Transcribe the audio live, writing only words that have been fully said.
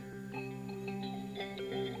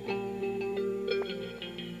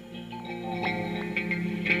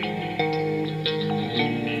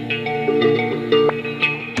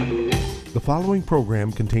The following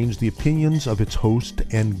program contains the opinions of its host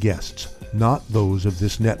and guests, not those of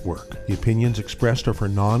this network. The opinions expressed are for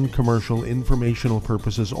non-commercial informational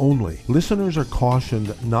purposes only. Listeners are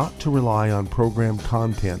cautioned not to rely on program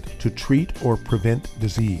content to treat or prevent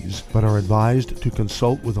disease, but are advised to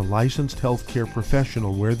consult with a licensed healthcare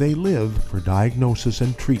professional where they live for diagnosis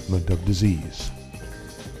and treatment of disease.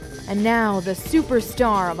 And now, the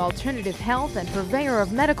superstar of alternative health and purveyor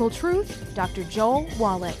of medical truth, Dr. Joel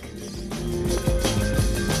Wallach.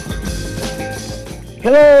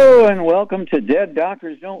 Hello and welcome to Dead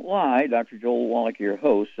Doctors Don't Lie. Dr. Joel Wallach, your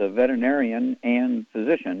host, a veterinarian and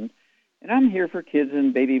physician. And I'm here for kids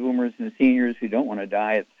and baby boomers and seniors who don't want to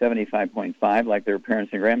die at 75.5 like their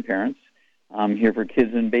parents and grandparents. I'm here for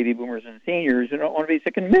kids and baby boomers and seniors who don't want to be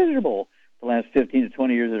sick and miserable the last 15 to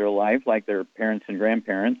 20 years of their life like their parents and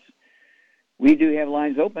grandparents. We do have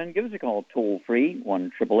lines open. Give us a call toll-free,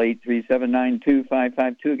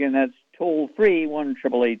 1-888-379-2552. Again, that's toll-free,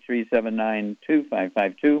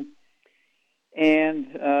 1-888-379-2552.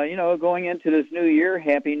 And, going into this new year,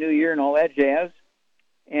 Happy New Year and all that jazz.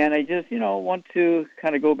 And I just, want to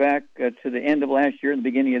kind of go back to the end of last year and the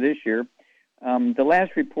beginning of this year. The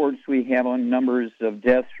last reports we have on numbers of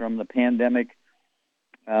deaths from the pandemic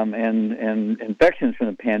and infections from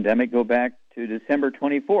the pandemic go back to December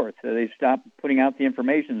 24th. So they stopped putting out the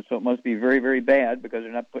information, so it must be very, very bad because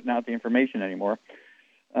they're not putting out the information anymore.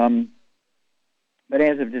 But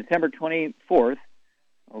as of December 24th,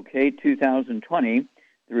 2020,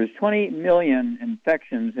 there was 20 million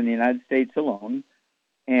infections in the United States alone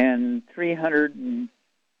and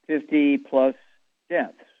 350-plus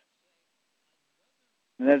deaths.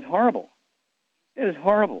 And that's horrible. It is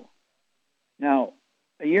horrible. Now,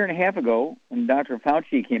 a year and a half ago, when Dr.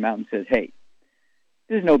 Fauci came out and says, hey,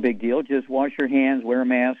 this is no big deal, just wash your hands, wear a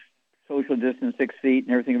mask, social distance 6 feet,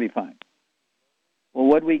 and everything will be fine. Well,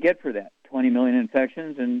 what do we get for that? 20 million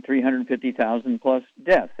infections and 350,000 plus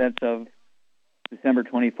deaths. That's of December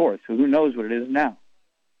 24th. So who knows what it is now?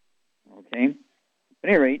 Okay. At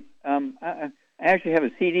any rate, I actually have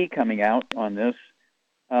a CD coming out on this.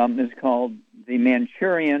 It's called The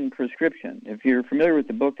Manchurian Prescription. If you're familiar with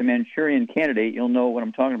the book The Manchurian Candidate, you'll know what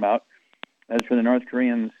I'm talking about. That's where the North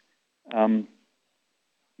Koreans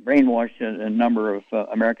brainwashed a number of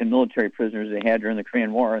American military prisoners they had during the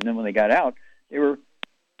Korean War, and then when they got out, they were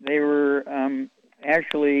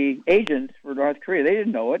actually agents for North Korea. They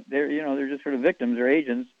didn't know it. They're just sort of victims. They're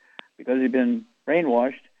agents because they've been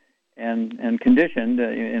brainwashed and conditioned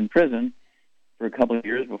in prison for a couple of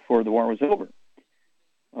years before the war was over.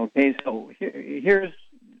 Okay, so here's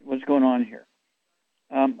what's going on here.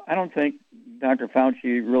 I don't think Dr.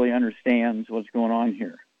 Fauci really understands what's going on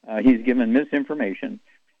here. He's given misinformation.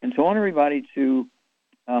 And so I want everybody to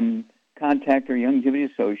contact their Youngevity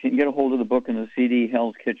associate and get a hold of the book and the CD,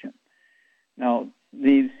 Hell's Kitchen. Now,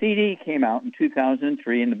 the CD came out in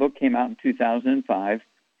 2003, and the book came out in 2005.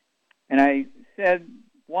 And I said,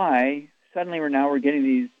 why suddenly we're getting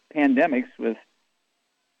these pandemics with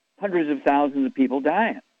hundreds of thousands of people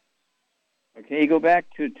dying? Okay, you go back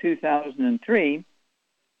to 2003.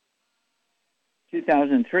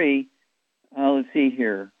 Let's see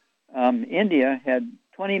here. India had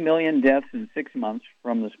 20 million deaths in 6 months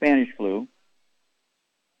from the Spanish flu.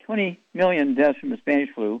 20 million deaths from the Spanish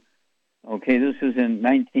flu. Okay, this was in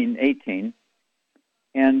 1918,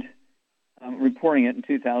 and reporting it in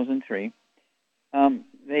 2003.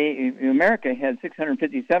 America had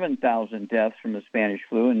 657,000 deaths from the Spanish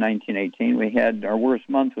flu in 1918. We had, our worst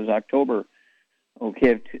month was October, of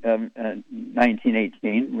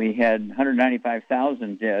 1918. We had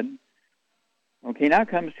 195,000 dead. Okay, now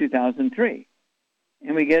comes 2003.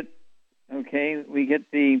 And we get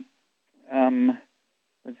the,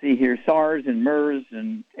 let's see here, SARS and MERS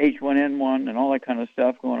and H1N1 and all that kind of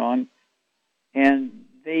stuff going on. And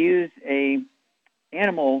they used a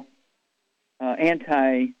animal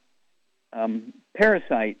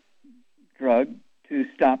anti-parasite drug to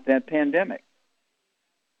stop that pandemic.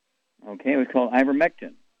 Okay, it was called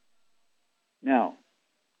ivermectin. Now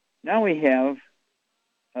we have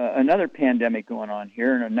another pandemic going on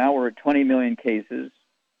here, and now we're at 20 million cases,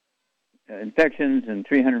 infections, and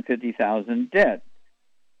 350,000 dead.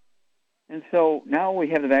 And so now we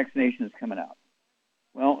have the vaccinations coming out.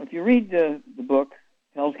 Well, if you read the book,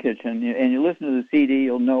 Hell's Kitchen, and you listen to the CD,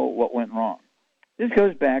 you'll know what went wrong. This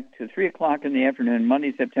goes back to 3 o'clock in the afternoon,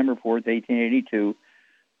 Monday, September 4th, 1882,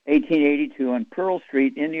 on Pearl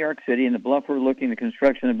Street in New York City, in the bluff overlooking the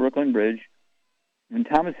construction of the Brooklyn Bridge, when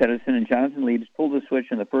Thomas Edison and Jonathan Leibs pulled the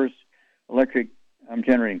switch on the first electric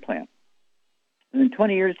generating plant. And in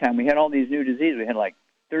 20 years' time, we had all these new diseases. We had like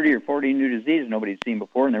 30 or 40 new diseases nobody'd seen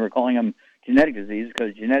before, and they were calling them genetic diseases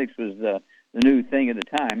because genetics was the new thing at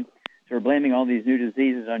the time. So we're blaming all these new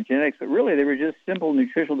diseases on genetics, but really they were just simple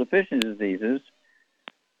nutritional deficiency diseases.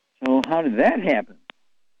 So how did that happen?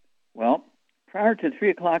 Well, prior to 3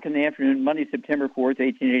 o'clock in the afternoon, Monday, September 4th,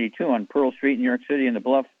 1882, on Pearl Street, New York City, in the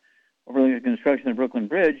bluff overlooking the construction of the Brooklyn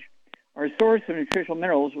Bridge, our source of nutritional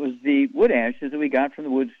minerals was the wood ashes that we got from the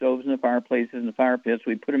wood stoves and the fireplaces and the fire pits.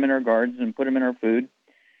 We put them in our gardens and put them in our food.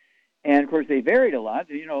 And, of course, they varied a lot.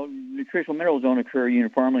 You know, nutritional minerals don't occur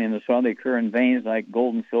uniformly in the soil. They occur in veins like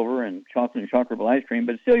gold and silver and chocolate ice cream,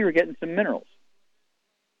 but still you're getting some minerals.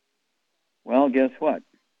 Well, guess what?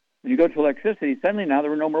 When you go to electricity, suddenly now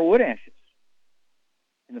there were no more wood ashes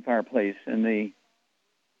in the fireplace and in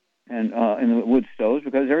the wood stoves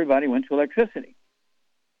because everybody went to electricity.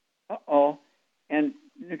 And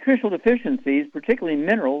nutritional deficiencies, particularly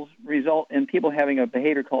minerals, result in people having a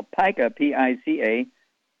behavior called pica, P-I-C-A,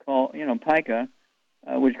 pica,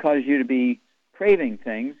 which causes you to be craving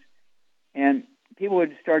things. And people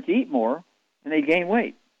would start to eat more, and they gain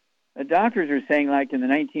weight. The doctors are saying, like in the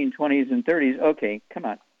 1920s and 30s, okay, come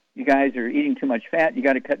on, you guys are eating too much fat. You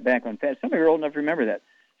got to cut back on fat. Some of you are old enough to remember that.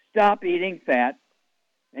 Stop eating fat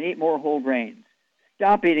and eat more whole grains.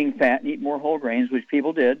 Stop eating fat and eat more whole grains, which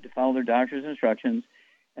people did to follow their doctor's instructions,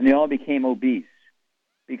 and they all became obese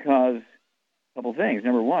because a couple things.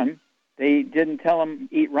 Number one, they didn't tell them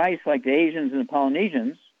eat rice like the Asians and the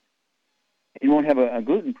Polynesians. You won't have a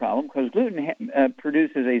gluten problem because gluten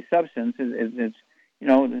produces a substance. It's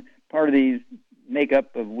part of the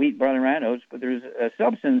makeup of wheat, barley, and rye oats, but there's a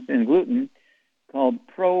substance in gluten called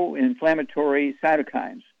pro-inflammatory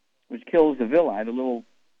cytokines, which kills the villi, the little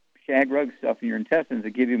shag rug stuff in your intestines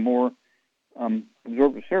that give you more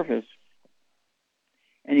absorptive surface,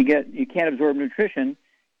 and you can't absorb nutrition,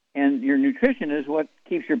 and your nutrition is what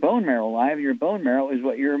keeps your bone marrow alive. Your bone marrow is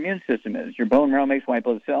what your immune system is. Your bone marrow makes white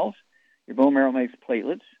blood cells. Your bone marrow makes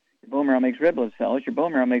platelets. Your bone marrow makes red blood cells. Your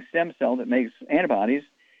bone marrow makes stem cell that makes antibodies.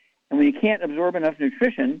 And when you can't absorb enough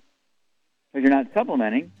nutrition because you're not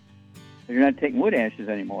supplementing, because you're not taking wood ashes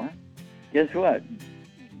anymore, guess what?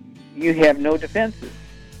 You have no defenses.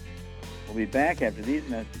 We'll be back after these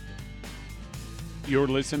messages. You're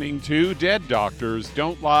listening to Dead Doctors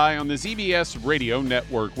Don't Lie on the ZBS Radio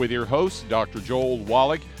Network with your host, Dr. Joel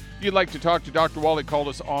Wallach. If you'd like to talk to Dr. Wallach, call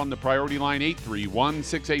us on the priority line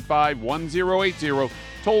 831-685-1080,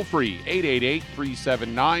 toll free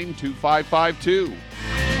 888-379-2552.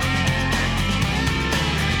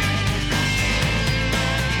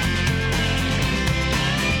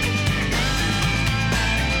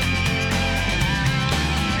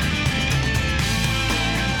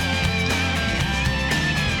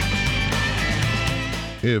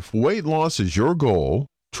 If weight loss is your goal,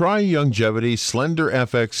 try Youngevity Slender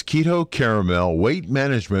FX Keto Caramel Weight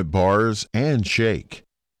Management Bars and Shake.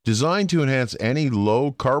 Designed to enhance any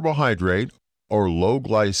low carbohydrate or low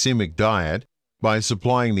glycemic diet by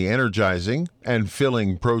supplying the energizing and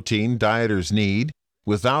filling protein dieters need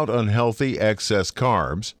without unhealthy excess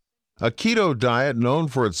carbs, a keto diet known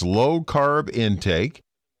for its low carb intake,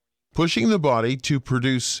 pushing the body to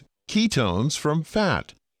produce ketones from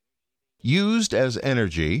fat. Used as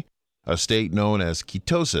energy, a state known as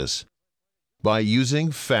ketosis, by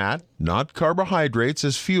using fat, not carbohydrates,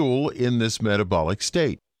 as fuel in this metabolic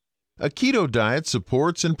state. A keto diet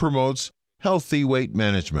supports and promotes healthy weight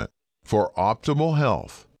management for optimal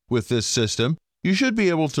health. With this system, you should be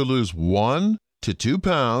able to lose 1 to 2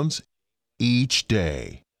 pounds each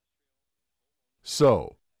day.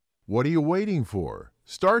 So, what are you waiting for?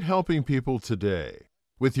 Start helping people today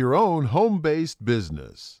with your own home-based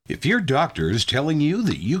business. If your doctor is telling you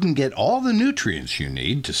that you can get all the nutrients you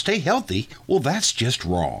need to stay healthy, well, that's just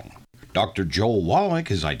wrong. Dr. Joel Wallach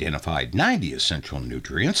has identified 90 essential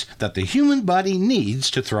nutrients that the human body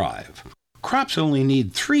needs to thrive. Crops only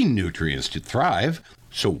need 3 nutrients to thrive,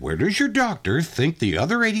 so where does your doctor think the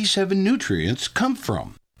other 87 nutrients come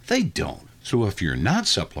from? They don't. So if you're not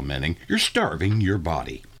supplementing, you're starving your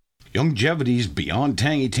body. Youngevity's Beyond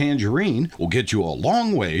Tangy Tangerine will get you a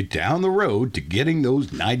long way down the road to getting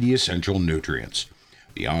those 90 essential nutrients.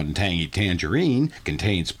 Beyond Tangy Tangerine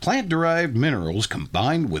contains plant-derived minerals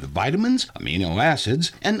combined with vitamins, amino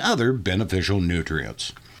acids, and other beneficial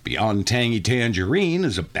nutrients. Beyond Tangy Tangerine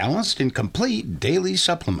is a balanced and complete daily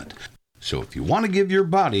supplement. So if you want to give your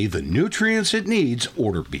body the nutrients it needs,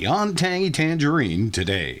 order Beyond Tangy Tangerine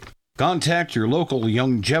today. Contact your local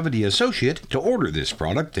Youngevity associate to order this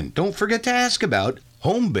product, and don't forget to ask about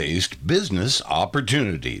home-based business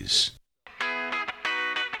opportunities.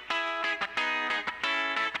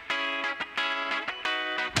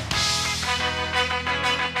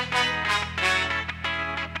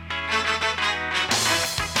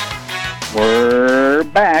 We're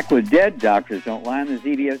back with Dead Doctors Don't Lie on the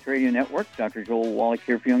ZBS Radio Network. Dr. Joel Wallach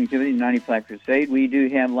here for Youngevity 95 Crusade. We do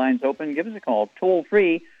have lines open. Give us a call.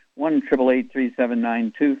 Toll-free,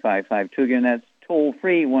 1-888-379-2552. Again, that's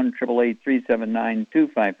toll-free,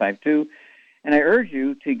 1-888-379-2552. And I urge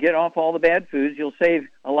you to get off all the bad foods. You'll save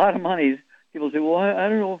a lot of money. People say, well, I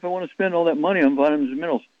don't know if I want to spend all that money on vitamins and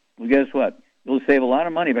minerals. Well, guess what? You'll save a lot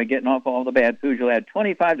of money by getting off all the bad foods. You'll add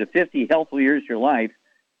 25 to 50 healthful years to your life.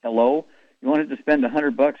 Hello? You won't have to spend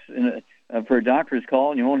 $100 for a doctor's call,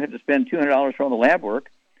 and you won't have to spend $200 for all the lab work.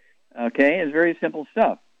 Okay? It's very simple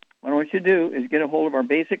stuff. What I want you to do is get a hold of our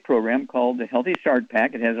basic program called the Healthy Start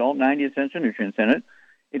Pack. It has all 90 essential nutrients in it.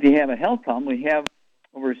 If you have a health problem, we have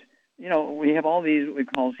all these what we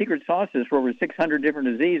call secret sauces for over 600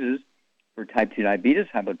 different diseases for type 2 diabetes,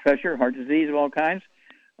 high blood pressure, heart disease of all kinds,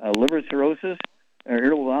 liver cirrhosis,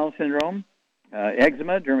 irritable bowel syndrome,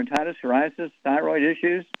 eczema, dermatitis, psoriasis, thyroid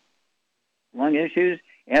issues, lung issues,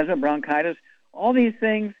 asthma, bronchitis. All these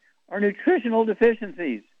things are nutritional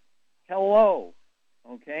deficiencies. Hello.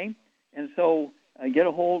 Okay? And so get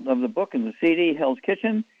a hold of the book and the CD, Hell's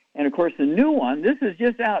Kitchen. And, of course, the new one, this is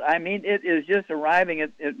just out. I mean, it is just arriving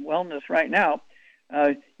at Wellness right now.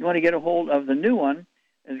 You want to get a hold of the new one.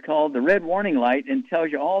 It's called the Red Warning Light, and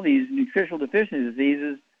tells you all these nutritional deficiency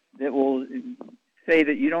diseases that will say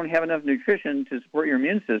that you don't have enough nutrition to support your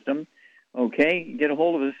immune system. Okay, get a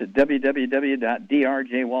hold of us at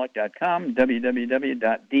www.drjwallach.com,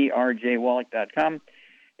 www.drjwallach.com,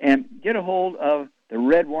 and get a hold of the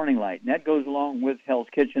Red Warning Light. And that goes along with Hell's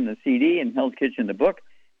Kitchen, the CD, and Hell's Kitchen, the book.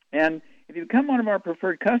 And if you become one of our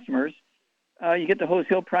preferred customers, you get the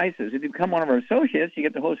wholesale prices. If you become one of our associates, you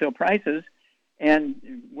get the wholesale prices.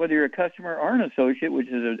 And whether you're a customer or an associate, which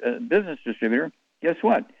is a business distributor, guess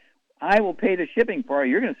what? I will pay the shipping for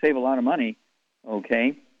you. You're going to save a lot of money,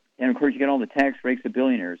 okay? And, of course, you get all the tax breaks of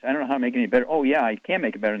billionaires. I don't know how to make it any better. Oh, yeah, I can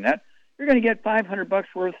make it better than that. You're going to get $500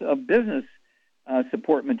 worth of business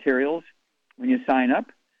support materials when you sign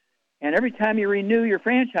up. And every time you renew your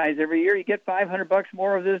franchise every year, you get $500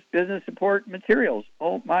 more of this business support materials.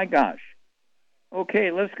 Oh, my gosh.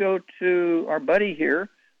 Okay, let's go to our buddy here.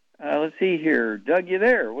 Let's see here. Doug, you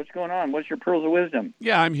there? What's going on? What's your pearls of wisdom?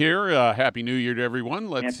 Yeah, I'm here. Happy New Year to everyone.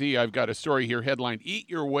 Let's see. I've got a story here headlined, Eat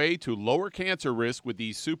Your Way to Lower Cancer Risk with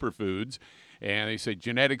These Superfoods. And they say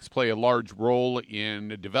genetics play a large role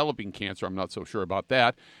in developing cancer. I'm not so sure about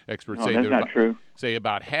that. Experts say that's not true. Say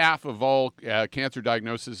about half of all cancer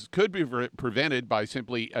diagnoses could be prevented by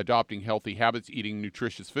simply adopting healthy habits, eating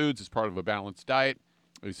nutritious foods as part of a balanced diet.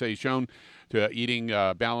 They say shown to eating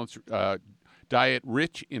balanced diet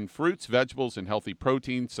rich in fruits, vegetables, and healthy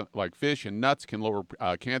proteins like fish and nuts can lower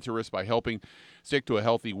cancer risk by helping stick to a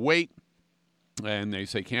healthy weight. And they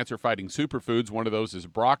say cancer-fighting superfoods, one of those is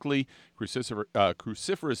broccoli,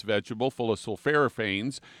 cruciferous vegetable full of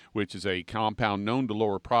sulforaphanes, which is a compound known to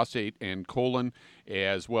lower prostate and colon,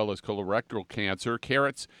 as well as colorectal cancer.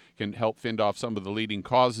 Carrots can help fend off some of the leading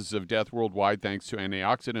causes of death worldwide thanks to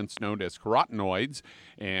antioxidants known as carotenoids.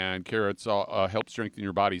 And carrots help strengthen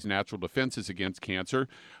your body's natural defenses against cancer.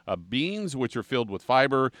 Beans, which are filled with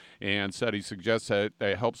fiber, and studies suggest that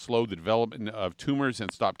they help slow the development of tumors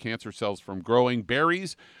and stop cancer cells from growing.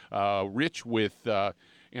 Berries, rich with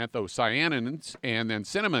anthocyanins, and then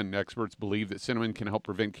cinnamon. Experts believe that cinnamon can help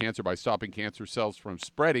prevent cancer by stopping cancer cells from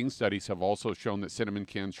spreading. Studies have also shown that cinnamon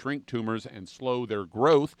can shrink tumors and slow their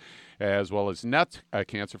growth, as well as nuts, a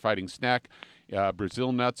cancer-fighting snack.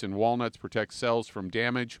 Brazil nuts and walnuts protect cells from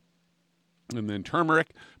damage. And then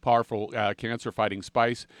turmeric, powerful cancer-fighting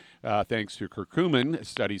spice, thanks to curcumin.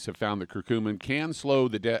 Studies have found that curcumin can slow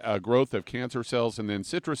the growth of cancer cells. And then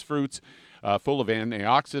citrus fruits, full of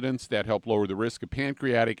antioxidants that help lower the risk of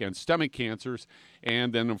pancreatic and stomach cancers.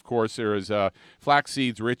 And then, of course, there is flax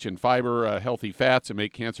seeds rich in fiber, healthy fats, and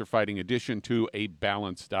make cancer-fighting addition to a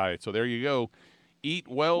balanced diet. So there you go. Eat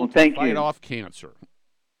well to fight off cancer.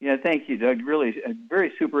 Yeah, thank you, Doug. Really,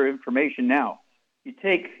 very super information now. You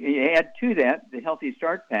add to that the Healthy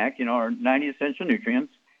Start Pack, our 90 essential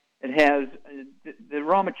nutrients. It has the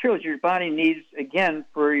raw materials your body needs, again,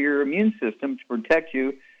 for your immune system to protect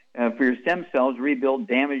you, for your stem cells, rebuild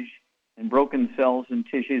damaged and broken cells and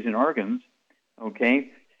tissues and organs.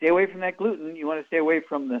 Okay? Stay away from that gluten. You want to stay away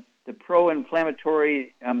from the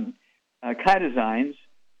pro-inflammatory cytokines.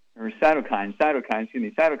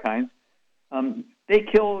 They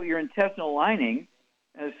kill your intestinal lining,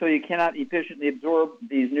 so you cannot efficiently absorb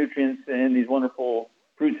these nutrients and these wonderful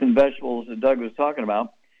fruits and vegetables that Doug was talking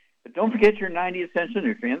about. But don't forget your 90 essential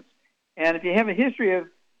nutrients. And if you have a history of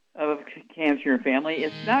cancer in your family,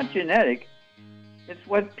 it's not genetic. It's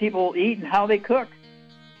what people eat and how they cook.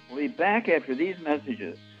 We'll be back after these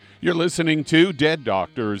messages. You're listening to Dead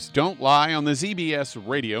Doctors Don't Lie on the ZBS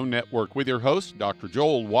Radio Network with your host, Dr.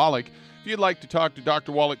 Joel Wallach. If you'd like to talk to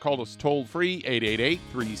Dr. Wallach, call us toll-free,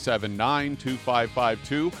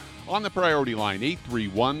 888-379-2552. On the priority line,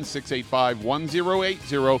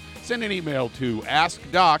 831-685-1080. Send an email to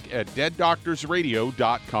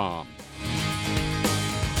askdoc@deaddoctorsradio.com.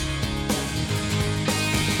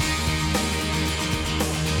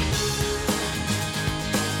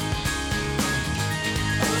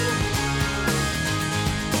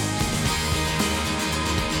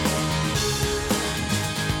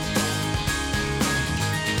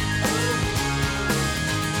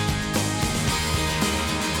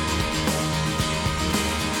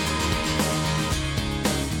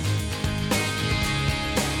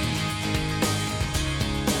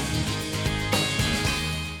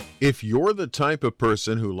 If you're the type of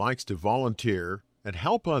person who likes to volunteer and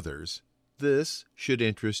help others, this should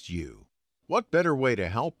interest you. What better way to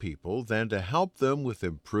help people than to help them with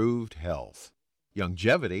improved health?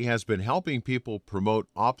 Youngevity has been helping people promote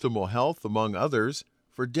optimal health, among others,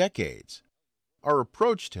 for decades. Our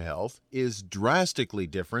approach to health is drastically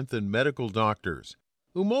different than medical doctors,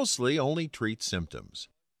 who mostly only treat symptoms.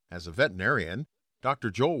 As a veterinarian,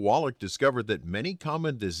 Dr. Joel Wallach discovered that many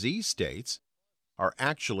common disease states are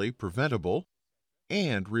actually preventable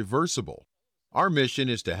and reversible. Our mission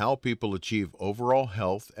is to help people achieve overall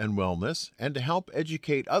health and wellness and to help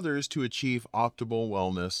educate others to achieve optimal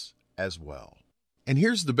wellness as well. And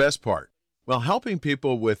here's the best part. While helping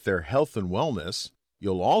people with their health and wellness,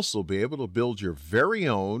 you'll also be able to build your very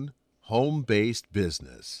own home-based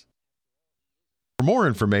business. For more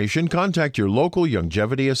information, contact your local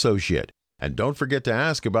Youngevity associate. And don't forget to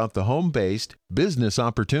ask about the home-based business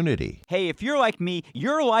opportunity. Hey, if you're like me,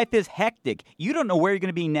 your life is hectic. You don't know where you're going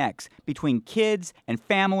to be next. Between kids and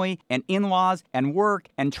family and in-laws and work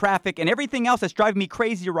and traffic and everything else that's driving me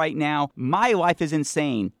crazy right now, my life is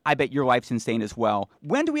insane. I bet your life's insane as well.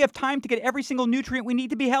 When do we have time to get every single nutrient we need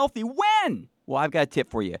to be healthy? When? Well, I've got a tip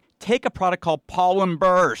for you. Take a product called Pollen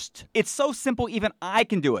Burst. It's so simple, even I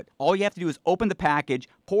can do it. All you have to do is open the package,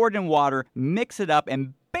 pour it in water, mix it up,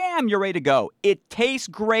 and bam, you're ready to go. It tastes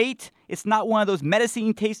great. It's not one of those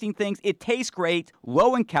medicine tasting things. It tastes great,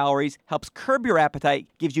 low in calories, helps curb your appetite,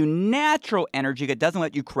 gives you natural energy that doesn't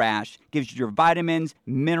let you crash, gives you your vitamins,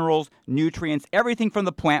 minerals, nutrients, everything from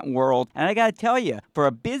the plant world. And I gotta tell you, for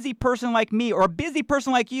a busy person like me or a busy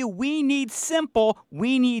person like you, we need simple,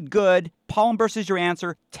 we need good. Pollen Burst is your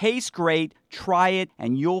answer. Tastes great. Try it,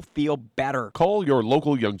 and you'll feel better. Call your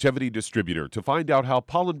local Youngevity distributor to find out how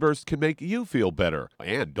Pollen Burst can make you feel better.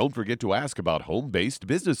 And don't forget to ask about home-based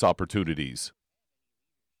business opportunities.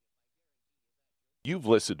 You've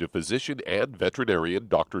listened to physician and veterinarian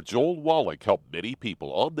Dr. Joel Wallach help many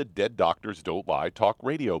people on the Dead Doctors Don't Lie talk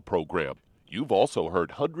radio program. You've also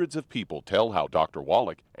heard hundreds of people tell how Dr.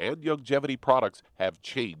 Wallach and Youngevity products have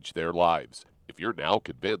changed their lives. If you're now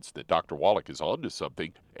convinced that Dr. Wallach is onto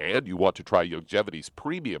something and you want to try Youngevity's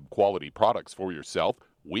premium quality products for yourself,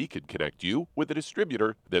 we can connect you with a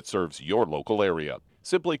distributor that serves your local area.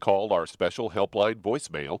 Simply call our special helpline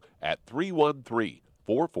voicemail at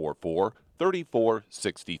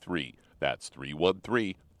 313-444-3463. That's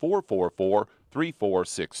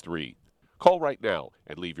 313-444-3463. Call right now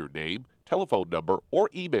and leave your name, telephone number, or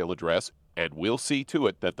email address, and we'll see to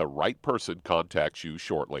it that the right person contacts you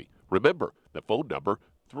shortly. Remember, the phone number,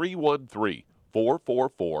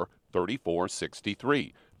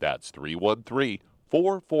 313-444-3463. That's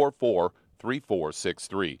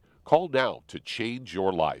 313-444-3463. Call now to change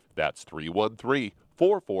your life. That's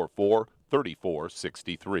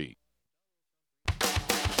 313-444-3463.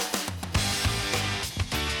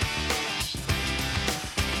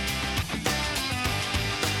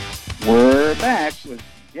 We're back with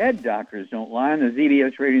Dead Doctors Don't Lie on the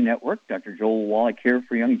ZBS Radio Network. Dr. Joel Wallach here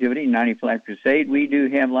for Youngevity 95 Crusade. We do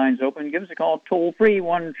have lines open. Give us a call toll-free,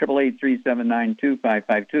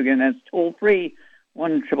 1-888-379-2552. Again, that's toll-free,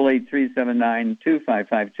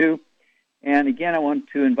 1-888-379-2552. And again, I want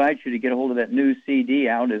to invite you to get a hold of that new CD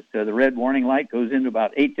out. It's the Red Warning Light. Goes into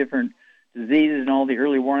about 8 different diseases and all the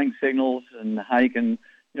early warning signals and how you can,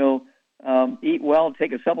 eat well,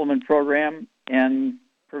 take a supplement program, and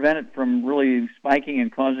prevent it from really spiking and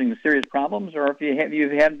causing serious problems, or if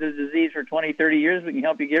you've had the disease for 20, 30 years, we can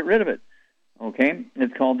help you get rid of it. Okay?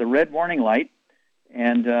 It's called the Red Warning Light,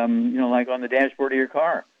 and, like on the dashboard of your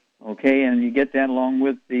car. Okay? And you get that along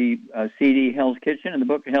with the CD Hell's Kitchen and the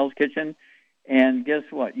book Hell's Kitchen, and guess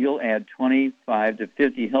what? You'll add 25 to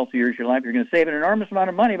 50 healthy years to your life. You're going to save an enormous amount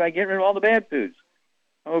of money by getting rid of all the bad foods.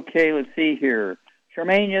 Okay, let's see here.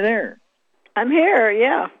 Charmaine, you there? I'm here,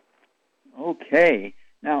 yeah. Okay.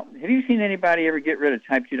 Now, have you seen anybody ever get rid of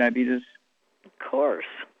type 2 diabetes? Of course.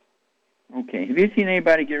 Okay. Have you seen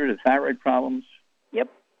anybody get rid of thyroid problems? Yep,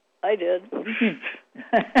 I did. Do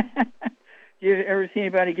you ever see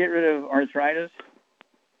anybody get rid of arthritis?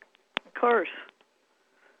 Of course.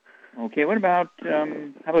 Okay. What about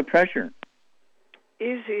high blood pressure?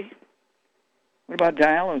 Easy. What about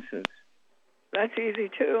dialysis? That's easy,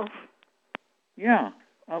 too. Yeah.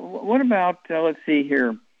 What about, let's see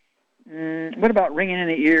here, what about ringing in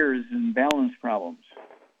the ears and balance problems?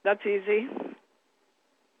 That's easy.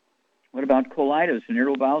 What about colitis and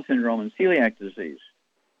irritable bowel syndrome and celiac disease?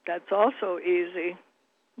 That's also easy.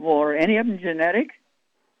 Well, are any of them genetic?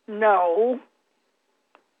 No.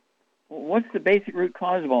 What's the basic root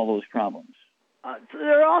cause of all those problems?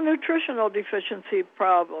 They're all nutritional deficiency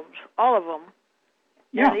problems, all of them.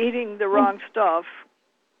 Yeah. And eating the wrong stuff.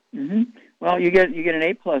 Mm-hmm. Well, you get an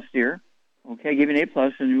A+, dear. Okay, give you an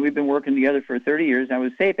A+, and we've been working together for 30 years. I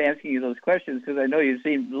was safe asking you those questions because I know you've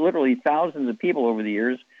seen literally thousands of people over the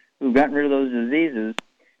years who've gotten rid of those diseases.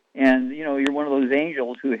 And, you know, you're one of those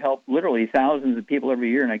angels who help literally thousands of people every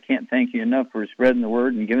year, and I can't thank you enough for spreading the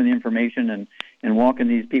word and giving the information and walking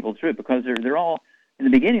these people through it because they're all, in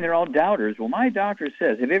the beginning, they're all doubters. Well, my doctor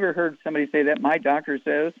says. Have you ever heard somebody say that? My doctor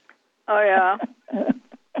says? Oh, yeah.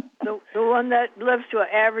 The one that lives to an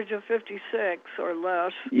average of 56 or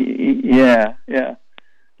less. Yeah,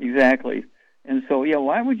 exactly. And so,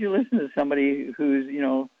 why would you listen to somebody whose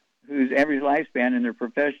average lifespan in their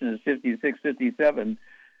profession is 56, 57?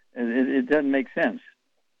 It doesn't make sense.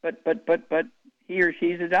 But he or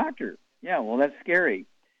she's a doctor. Yeah, well, that's scary.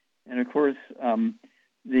 And of course,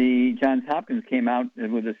 the Johns Hopkins came out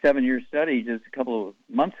with a 7-year study just a couple of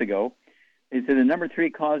months ago. They said the number 3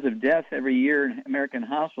 cause of death every year in American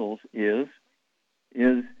hospitals is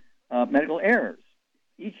medical errors.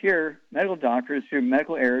 Each year, medical doctors through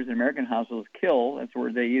medical errors in American hospitals kill, that's the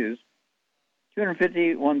word they use,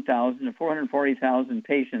 251,000 to 440,000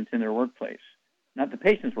 patients in their workplace. Not the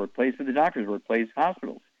patient's workplace, but the doctor's workplace,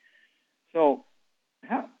 hospitals. So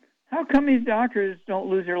how come these doctors don't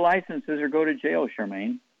lose their licenses or go to jail,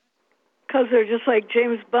 Charmaine? Because they're just like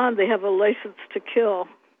James Bond. They have a license to kill.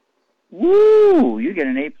 Woo! You get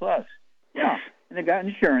an A+. Yeah, and they've got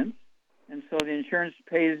insurance. And so the insurance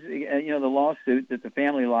pays, the lawsuit that the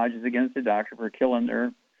family lodges against the doctor for killing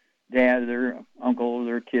their dad, their uncle,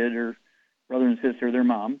 their kid, or brother and sister, or their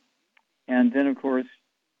mom. And then, of course,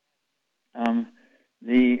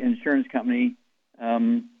 the insurance company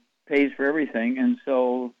pays for everything. And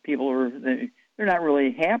so people they're not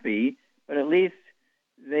really happy, but at least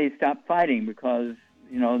they stop fighting because,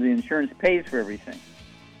 the insurance pays for everything.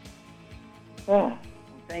 Oh,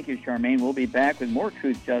 thank you, Charmaine. We'll be back with more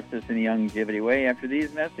Truth, Justice, and the Youngevity Way after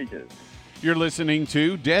these messages. You're listening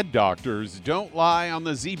to Dead Doctors Don't Lie on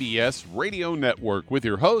the ZBS Radio Network with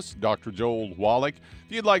your host, Dr. Joel Wallach.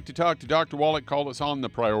 If you'd like to talk to Dr. Wallach, call us on the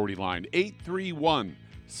priority line,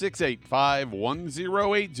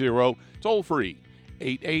 831-685-1080, toll free,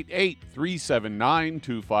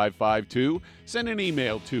 888-379-2552. Send an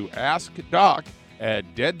email to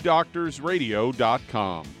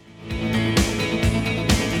askdoc@deaddoctorsradio.com.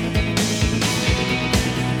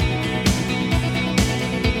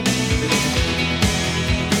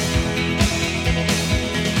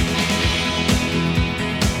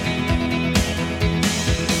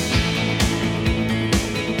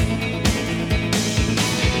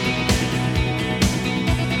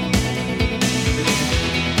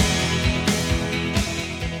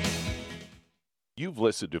 You've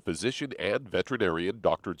listened to physician and veterinarian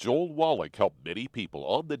Dr. Joel Wallach help many people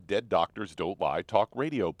on the Dead Doctors Don't Lie talk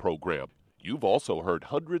radio program. You've also heard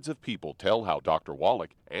hundreds of people tell how Dr.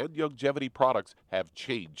 Wallach and Youngevity products have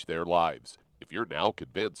changed their lives. If you're now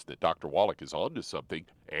convinced that Dr. Wallach is onto something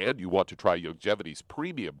and you want to try Youngevity's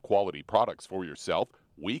premium quality products for yourself,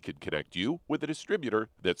 we can connect you with a distributor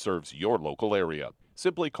that serves your local area.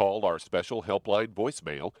 Simply call our special helpline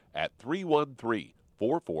voicemail at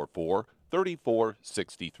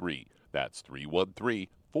 313-444-3463. That's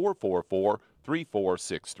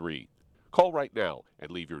 313-444-3463. Call right now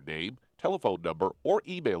and leave your name, telephone number, or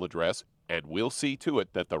email address, and we'll see to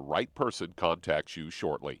it that the right person contacts you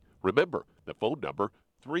shortly. Remember, the phone number,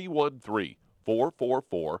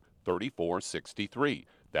 313-444-3463.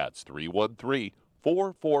 That's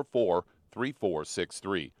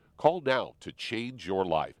 313-444-3463. Call now to change your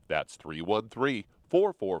life. That's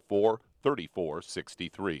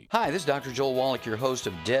 313-444-3463. Hi, this is Dr. Joel Wallach, your host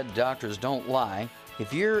of Dead Doctors Don't Lie.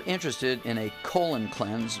 If you're interested in a colon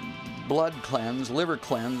cleanse, blood cleanse, liver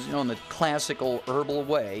cleanse, in the classical herbal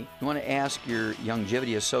way, you want to ask your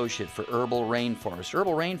Youngevity associate for Herbal Rainforest.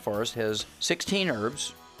 Herbal Rainforest has 16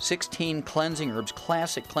 herbs, 16 cleansing herbs,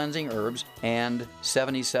 classic cleansing herbs, and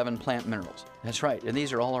 77 plant minerals. That's right, and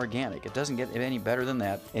these are all organic. It doesn't get any better than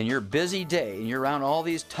that. In your busy day, and you're around all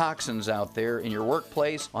these toxins out there, in your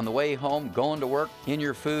workplace, on the way home, going to work, in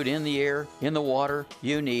your food, in the air, in the water,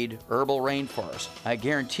 you need Herbal Rainforest. I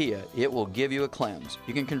guarantee you, it will give you a cleanse.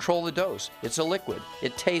 You can control the dose. It's a liquid.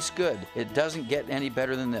 It tastes good. It doesn't get any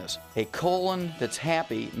better than this. A colon that's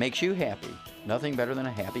happy makes you happy. Nothing better than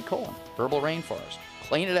a happy colon. Herbal Rainforest.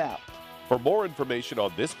 Clean it out. For more information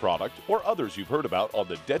on this product or others you've heard about on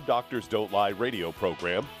the Dead Doctors Don't Lie radio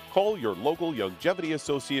program, call your local Youngevity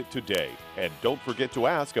associate today. And don't forget to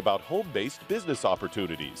ask about home-based business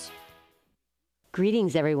opportunities.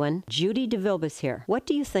 Greetings, everyone. Judy DeVilbus here. What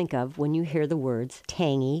do you think of when you hear the words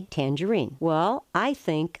tangy tangerine? Well, I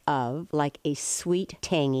think of like a sweet,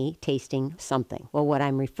 tangy tasting something. Well, what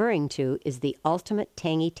I'm referring to is the Ultimate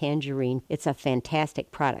Tangy Tangerine. It's a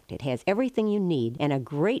fantastic product. It has everything you need, and a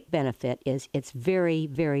great benefit is it's very,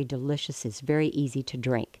 very delicious. It's very easy to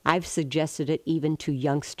drink. I've suggested it even to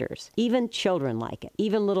youngsters. Even children like it.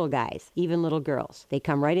 Even little guys. Even little girls. They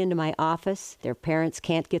come right into my office. Their parents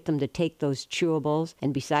can't get them to take those chewables,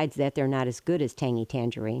 and besides that, they're not as good as Tangy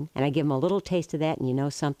Tangerine. And I give them a little taste of that, and you know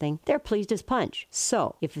something? They're pleased as punch.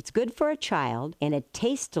 So, if it's good for a child and it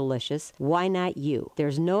tastes delicious, why not you?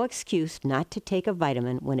 There's no excuse not to take a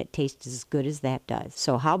vitamin when it tastes as good as that does.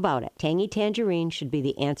 So how about it? Tangy Tangerine should be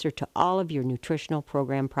the answer to all of your nutritional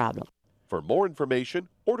program problems. For more information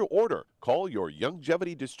or to order, call your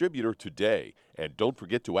Youngevity distributor today. And don't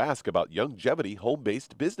forget to ask about Youngevity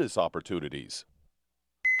home-based business opportunities.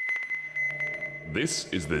 This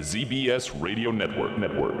is the ZBS Radio Network.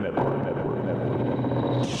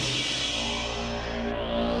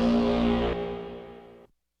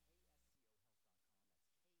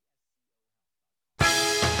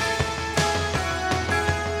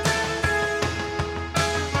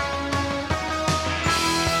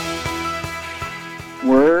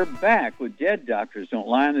 We're back with Dead Doctors Don't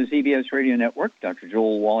Lie on the ZBS Radio Network. Dr.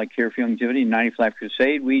 Joel Wallach here for Youngevity, 95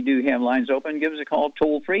 Crusade. We do have lines open. Give us a call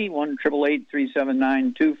toll-free,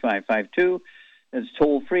 1-888-379-2552. That's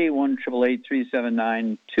toll-free,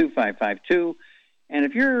 1-888-379-2552. And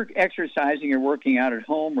if you're exercising or working out at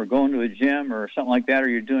home or going to a gym or something like that, or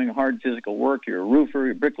you're doing hard physical work, you're a roofer,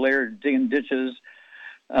 you're a bricklayer, digging ditches,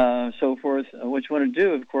 so forth, what you want to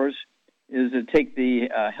do, of course, is to take the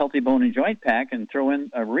Healthy Bone and Joint Pack and throw in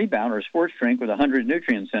a Rebound or a sports drink with 100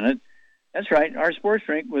 nutrients in it. That's right. Our sports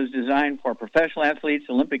drink was designed for professional athletes,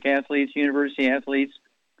 Olympic athletes, university athletes,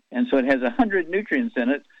 and so it has 100 nutrients in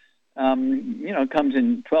it. It comes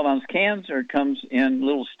in 12-ounce cans, or it comes in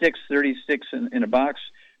little sticks, 30 sticks in a box.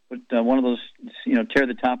 Put one of those, tear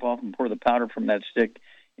the top off and pour the powder from that stick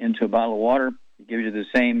into a bottle of water. It gives you the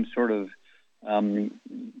same sort of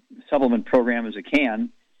supplement program as a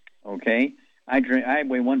can. Okay, I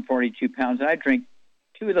weigh 142 pounds, and I drink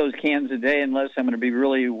 2 of those cans a day unless I'm going to be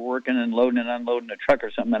really working and loading and unloading a truck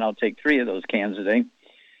or something, then I'll take 3 of those cans a day.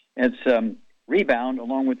 It's Rebound,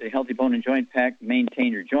 along with the Healthy Bone and Joint Pack,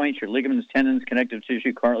 maintain your joints, your ligaments, tendons, connective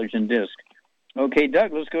tissue, cartilage, and disc. Okay,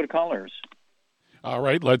 Doug, let's go to callers. All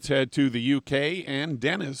right, let's head to the UK, and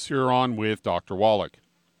Dennis, you're on with Dr. Wallach.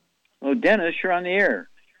 Oh, Dennis, you're on the air.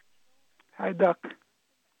 Hi, Doc.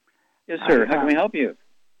 Yes, sir. How can we help you?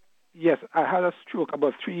 Yes, I had a stroke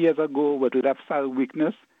about 3 years ago with left side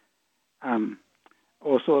weakness.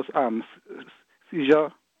 Also,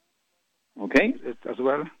 seizure. Okay. As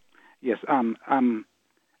well. Yes, I'm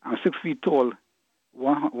 6 feet tall,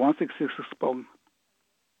 166 pounds.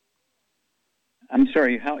 I'm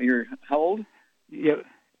sorry. How old? Yeah,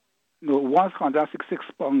 no, 166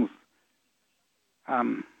 pounds.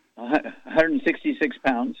 166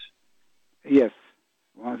 pounds. Yes.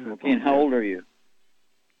 Okay, and how old are you?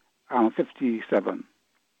 57.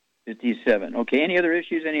 57. Okay. Any other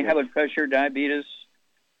issues? Any high blood pressure, diabetes?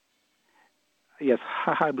 Yes,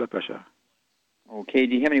 high blood pressure. Okay.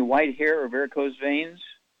 Do you have any white hair or varicose veins?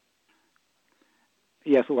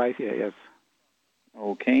 Yes, white hair, yes.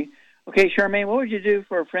 Okay. Okay, Charmaine, what would you do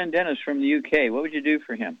for a friend Dennis from the UK? What would you do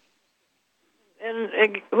for him?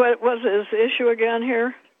 And what was his issue again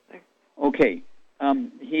here? Okay.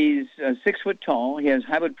 He's 6 foot tall. He has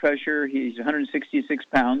high blood pressure. He's 166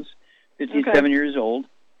 pounds, 57 years old.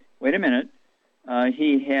 Wait a minute.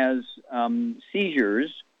 He has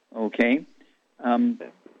seizures. Okay.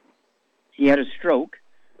 He had a stroke,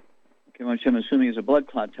 which I'm assuming is a blood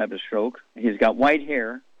clot type of stroke. He's got white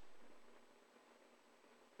hair.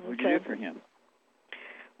 What would you do for him?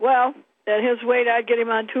 Well, at his weight, I'd get him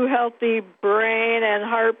on 2 healthy brain and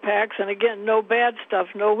heart packs, and again, no bad stuff,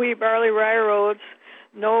 no wheat, barley, rye, oats,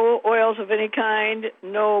 no oils of any kind,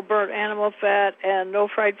 no burnt animal fat, and no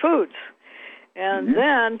fried foods. And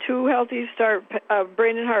then 2 Healthy Start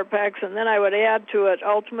brain and heart packs, and then I would add to it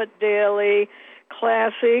Ultimate Daily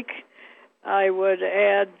Classic. I would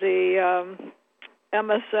add the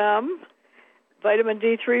MSM, vitamin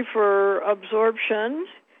D3 for absorption,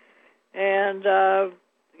 and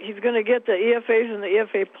he's going to get the EFAs and the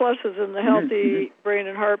EFA pluses in the Healthy Brain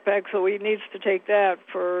and Heart Pack, so he needs to take that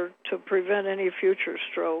to prevent any future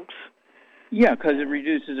strokes. Yeah, because it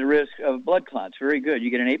reduces the risk of blood clots. Very good. You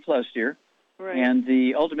get an A+ here. Right. And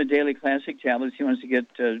the Ultimate Daily Classic tablets, he wants to get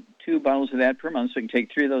 2 bottles of that per month, so he can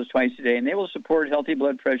take 3 of those twice a day. And they will support healthy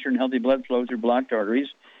blood pressure and healthy blood flow through blocked arteries.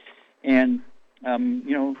 And,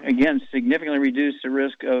 again, significantly reduce the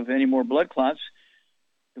risk of any more blood clots.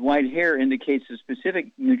 The white hair indicates a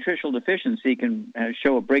specific nutritional deficiency can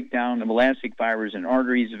show a breakdown of elastic fibers in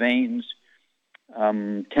arteries, veins,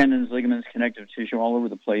 tendons, ligaments, connective tissue all over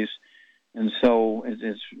the place. And so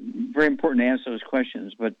it's very important to ask those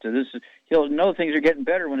questions. But he'll know things are getting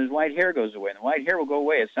better when his white hair goes away. And the white hair will go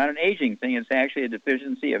away. It's not an aging thing. It's actually a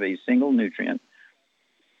deficiency of a single nutrient.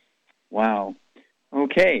 Wow.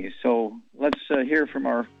 Okay, so let's hear from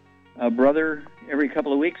our brother every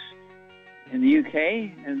couple of weeks in the UK,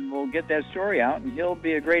 and we'll get that story out. And he'll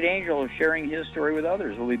be a great angel of sharing his story with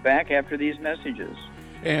others. We'll be back after these messages.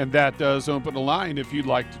 And that does open a line. If you'd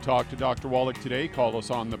like to talk to Dr. Wallach today, call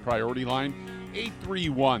us on the priority line,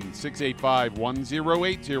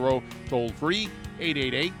 831-685-1080, toll free,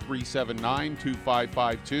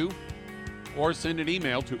 888-379-2552, or send an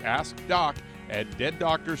email to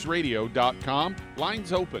askdoc@deaddoctorsradio.com.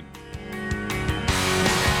 Lines open.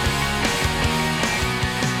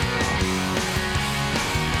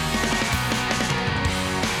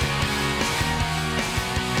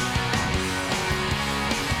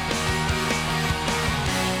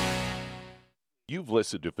 You've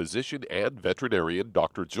listened to physician and veterinarian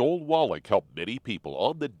Dr. Joel Wallach help many people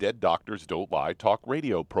on the Dead Doctors Don't Lie talk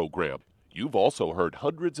radio program. You've also heard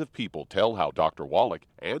hundreds of people tell how Dr. Wallach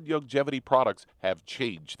and Youngevity products have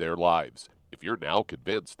changed their lives. If you're now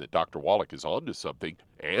convinced that Dr. Wallach is onto something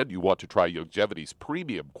and you want to try Youngevity's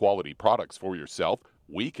premium quality products for yourself,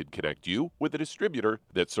 we can connect you with a distributor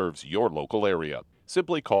that serves your local area.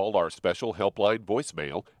 Simply call our special helpline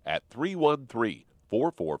voicemail at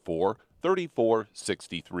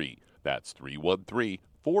 313-444-3463. That's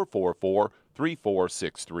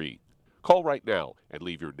 313-444-3463. Call right now and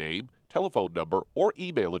leave your name, telephone number, or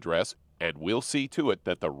email address, and we'll see to it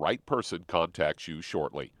that the right person contacts you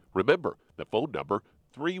shortly. Remember, the phone number,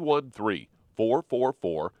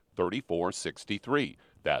 313-444-3463.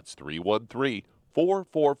 That's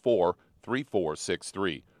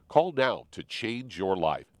 313-444-3463. Call now to change your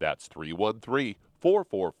life. That's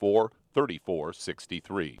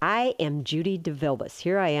 313-444-3463. I am Judy DeVilbus.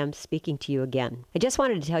 Here I am speaking to you again. I just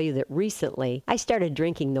wanted to tell you that recently I started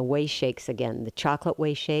drinking the Whey Shakes again, the chocolate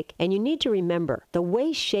Whey Shake. And you need to remember, the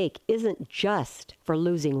Whey Shake isn't just for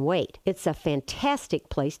losing weight. It's a fantastic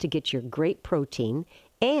place to get your great protein.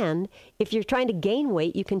 And if you're trying to gain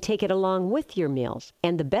weight, you can take it along with your meals.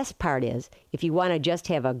 And the best part is, if you want to just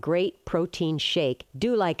have a great protein shake,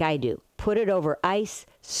 do like I do. Put it over ice,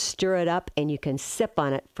 stir it up, and you can sip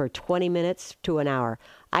on it for 20 minutes to an hour.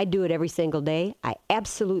 I do it every single day. I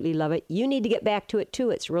absolutely love it. You need to get back to it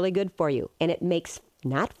too. It's really good for you. And it makes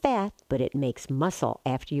not fat, but it makes muscle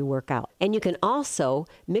after you work out. And you can also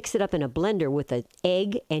mix it up in a blender with an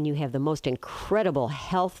egg, and you have the most incredible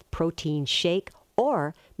health protein shake.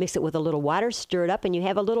 Or mix it with a little water, stir it up, and you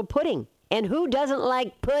have a little pudding. And who doesn't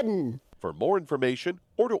like pudding? For more information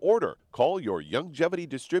or to order, call your Youngevity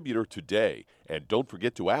distributor today. And don't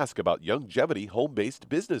forget to ask about Youngevity home-based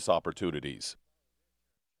business opportunities.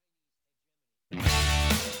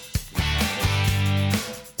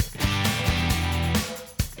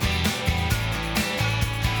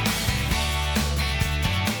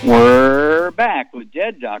 We're back with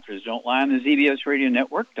Dead Doctors Don't Lie on the ZBS Radio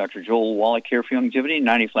Network. Dr. Joel Wallach here for Youngevity,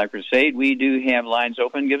 90 Flat Crusade. We do have lines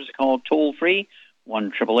open. Give us a call toll-free,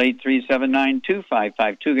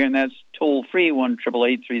 1-888-379-2552. Again, that's toll-free,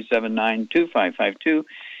 1-888-379-2552.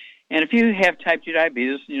 And if you have type 2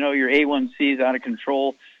 diabetes, you know your A1C is out of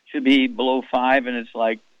control, should be below 5, and it's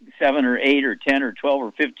like 7 or 8 or 10 or 12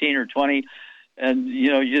 or 15 or 20, and, you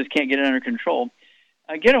know, you just can't get it under control.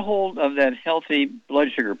 Get a hold of that healthy blood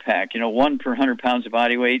sugar pack, 1 per 100 pounds of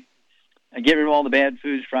body weight. Get rid of all the bad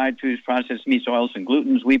foods, fried foods, processed meats, oils, and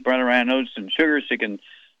glutens, wheat, butter, iron, oats, and sugars, so you can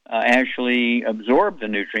actually absorb the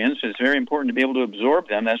nutrients. It's very important to be able to absorb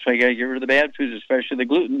them. That's why you got to get rid of the bad foods, especially the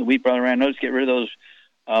gluten, the wheat, butter, iron, oats. Get rid of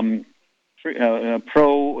those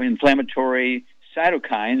pro-inflammatory,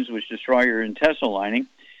 cytokines, which destroy your intestinal lining.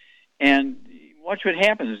 And watch what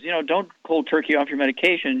happens. Don't cold turkey off your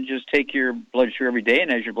medication. Just take your blood sugar every day,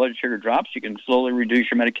 and as your blood sugar drops, you can slowly reduce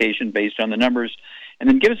your medication based on the numbers. And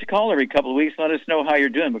then give us a call every couple of weeks. Let us know how you're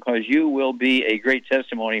doing, because you will be a great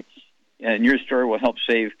testimony, and your story will help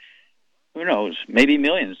save, who knows, maybe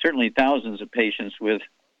millions, certainly thousands of patients with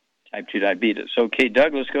type 2 diabetes. Okay,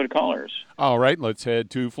 Doug, let's go to callers. All right, let's head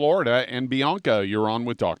to Florida. And Bianca, you're on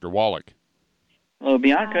with Dr. Wallach. Hello,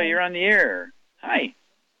 Bianca, Hi. You're on the air. Hi.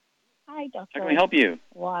 Hi, Dr. How can we help you?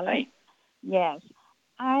 Wallach. Hi. Yes.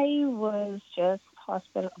 I was just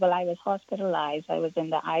I was hospitalized. I was in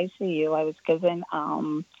the ICU. I was given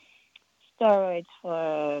steroids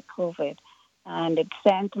for COVID, and it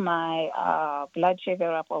sent my blood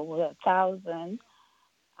sugar up over 1,000.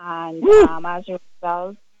 And as a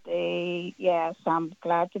result, I'm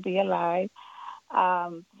glad to be alive.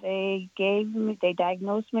 They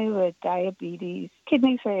diagnosed me with diabetes,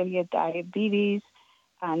 kidney failure, diabetes,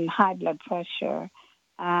 and high blood pressure.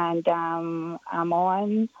 And I'm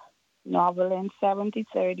on Novolin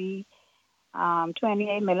 70/30,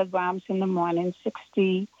 28 milligrams in the morning,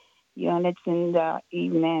 60 units in the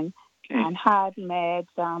evening, and hard meds.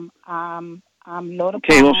 I'm low.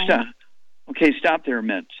 Okay, well, stop. Okay, stop there a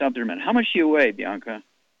minute. How much do you weigh, Bianca?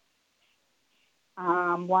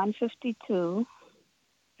 152.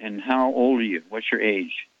 And how old are you? What's your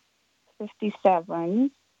age?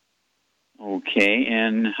 57. Okay,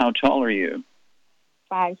 and how tall are you?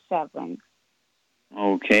 5'7".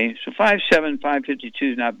 Okay, so 5'7",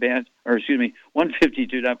 552 is not bad. Or excuse me,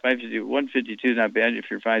 152, not 552. 152 is not bad if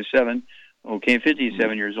you're 5'7". Okay,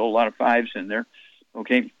 57 years old, a lot of fives in there.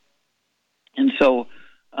 Okay, and so,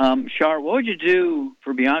 Shar, what would you do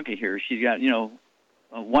for Bianca here? She's got,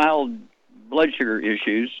 wild blood sugar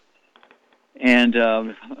issues and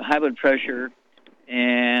high blood pressure,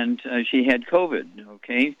 and she had COVID.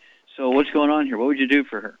 Okay, so what's going on here? What would you do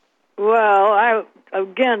for her? Well,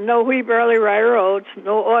 no wheat, barley, rye, or oats,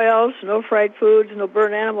 no oils, no fried foods, no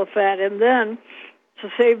burnt animal fat. And then, to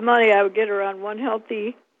save money, I would get her on one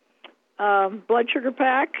healthy blood sugar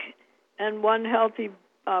pack and one healthy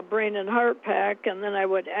brain and heart pack. And then I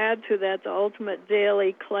would add to that the Ultimate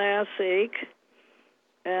Daily Classic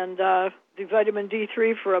and the vitamin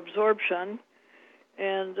D3 for absorption.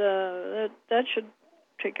 And that should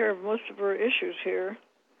take care of most of her issues here.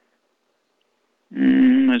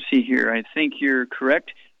 Let's see here. I think you're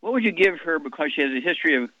correct. What would you give her, because she has a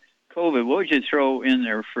history of COVID? What would you throw in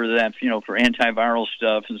there for that, for antiviral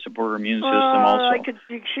stuff and support her immune system also?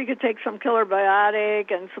 She could take some Killer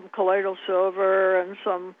Biotic and some colloidal silver and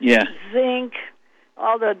some zinc,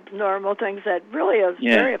 all the normal things that really is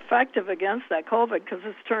very effective against that COVID, because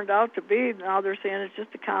it's turned out to be, now they're saying it's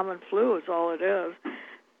just a common flu is all it is.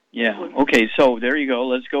 Yeah. Okay. So there you go.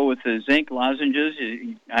 Let's go with the zinc lozenges.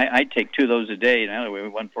 I take 2 of those a day, and I only weigh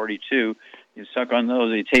 142. You suck on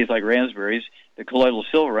those; they taste like raspberries. The colloidal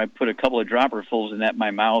silver, I put a couple of dropperfuls in that in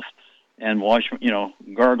my mouth, and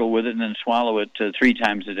gargle with it, and then swallow it 3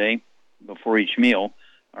 times a day before each meal.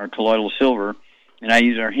 Our colloidal silver, and I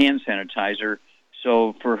use our hand sanitizer.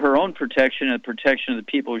 So for her own protection and the protection of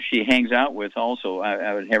the people she hangs out with, also,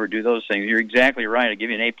 I would have her do those things. You're exactly right. I give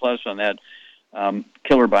you an A+ on that.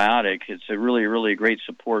 Killer Biotic. It's a really, really great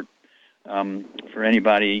support for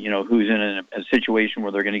anybody, who's in a situation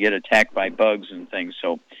where they're going to get attacked by bugs and things.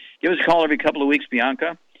 So give us a call every couple of weeks,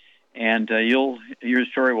 Bianca, and your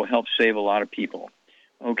story will help save a lot of people.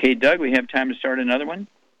 Okay, Doug, we have time to start another one?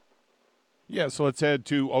 Yeah, so let's head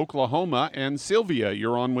to Oklahoma. And Sylvia,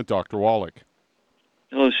 you're on with Dr. Wallach.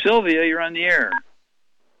 Hello, Sylvia, you're on the air.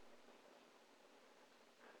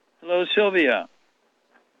 Hello, Sylvia.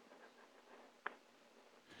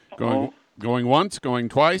 Going once, going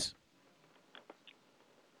twice.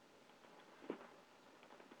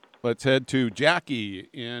 Let's head to Jackie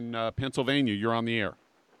in Pennsylvania. You're on the air.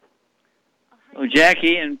 Oh,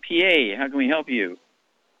 Jackie in PA. How can we help you?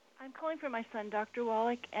 I'm calling for my son, Dr.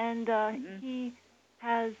 Wallach, and he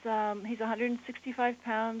has he's 165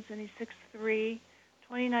 pounds and he's 6'3",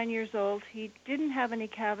 29 years old. He didn't have any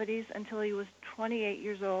cavities until he was 28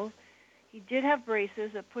 years old. He did have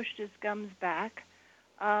braces that pushed his gums back.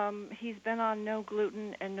 He's been on no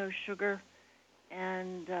gluten and no sugar,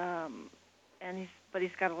 and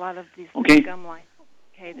he's got a lot of these gum lines.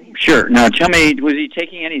 Okay. Sure. Now tell me, was he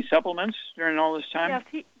taking any supplements during all this time?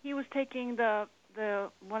 Yes, he was taking the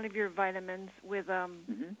one of your vitamins with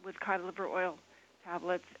cod liver oil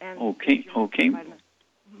tablets and okay. Vitamins.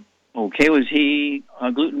 Okay. Was he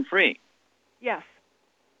gluten free? Yes.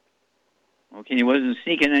 Okay. He wasn't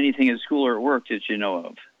sneaking anything at school or at work that you know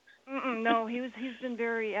of. No, he's been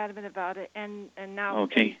very adamant about it, and now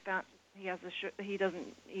he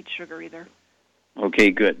doesn't eat sugar either.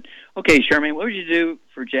 Okay, good. Okay, Charmaine, what would you do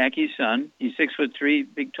for Jackie's son? He's 6'3",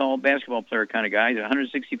 big, tall basketball player kind of guy. He's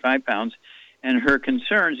 165 pounds. And her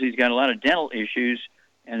concerns, he's got a lot of dental issues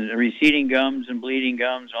and receding gums and bleeding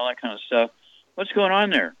gums, all that kind of stuff. What's going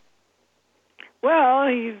on there? Well,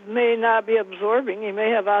 he may not be absorbing. He may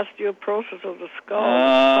have osteoporosis of the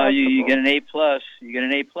skull. You get an A+. You get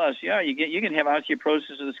an A+. Yeah, you can have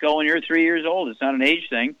osteoporosis of the skull when you're 3 years old. It's not an age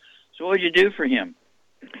thing. So what would you do for him?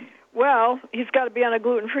 Well, he's got to be on a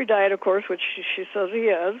gluten-free diet, of course, which she says he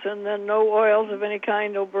is, and then no oils of any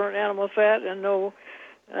kind, no burnt animal fat, and no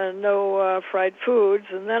fried foods.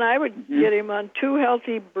 And then I would get him on 2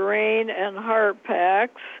 healthy brain and heart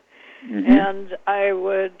packs, and I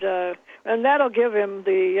would, and that'll give him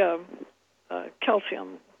the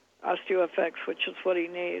calcium OsteoFX, which is what he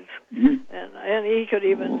needs, and he could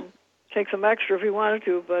even take some extra if he wanted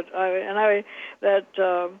to. But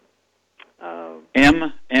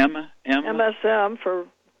MSM for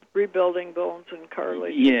rebuilding bones and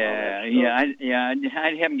cartilage. I'd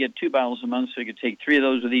have him get 2 bottles a month, so he could take 3 of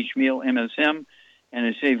those with each meal. MSM, and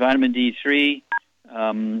I say vitamin D3.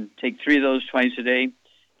 Take 3 of those twice a day.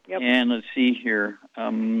 Yep. And let's see here.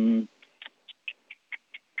 I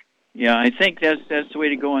think that's the way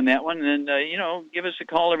to go on that one. And give us a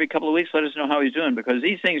call every couple of weeks. Let us know how he's doing, because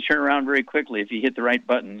these things turn around very quickly if you hit the right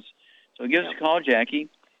buttons. So give us a call, Jackie.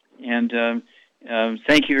 And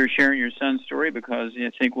thank you for sharing your son's story, because I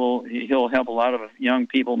think he'll help a lot of young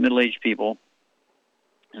people, middle-aged people.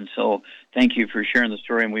 And so thank you for sharing the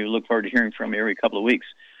story, and we look forward to hearing from you every couple of weeks.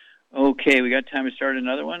 Okay, we got time to start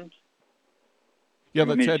another one? Yeah,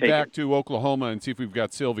 let's head back to Oklahoma and see if we've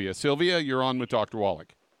got Sylvia. Sylvia, you're on with Dr.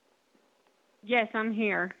 Wallach. Yes, I'm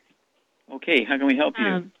here. Okay, how can we help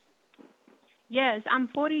you? Yes, I'm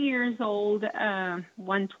 40 years old,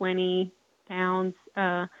 120 pounds.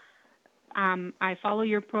 I follow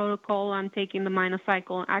your protocol. I'm taking the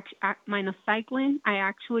minocycline. I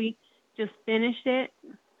actually just finished it.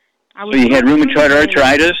 So you had rheumatoid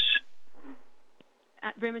arthritis?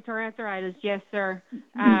 Rheumatoid arthritis, yes, sir.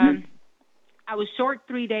 I was short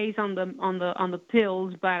 3 days on the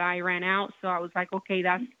pills, but I ran out, so I was like, okay,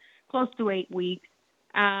 that's close to 8 weeks.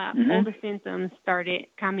 All the symptoms started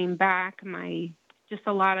coming back. Just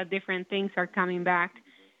a lot of different things are coming back.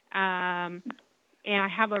 And I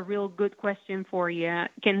have a real good question for you.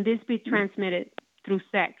 Can this be transmitted through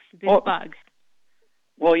sex, bug?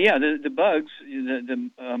 Well, yeah, the bugs, the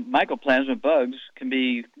mycoplasma bugs can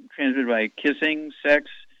be transmitted by kissing, sex,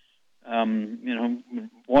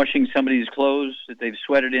 washing somebody's clothes that they've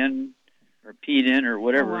sweated in or peed in or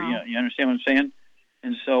whatever. Oh, wow. You understand what I'm saying?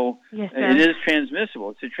 And so it is transmissible.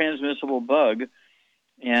 It's a transmissible bug.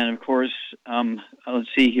 And, of course, let's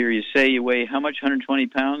see here. You say you weigh how much, 120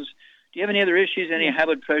 pounds? Do you have any other issues, any high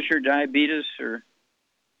blood pressure, diabetes, or?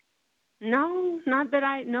 No, not that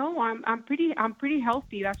I know. I'm pretty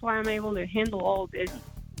healthy. That's why I'm able to handle all this.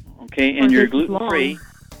 Okay, and you're gluten-free.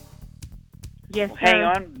 Yes, well, hang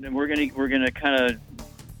on, and we're gonna kind of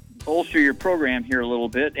bolster your program here a little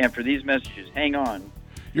bit after these messages. Hang on.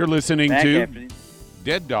 You're listening to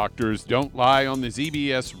Dead Doctors Don't Lie on the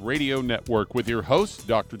ZBS Radio Network with your host,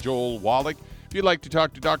 Dr. Joel Wallach. If you'd like to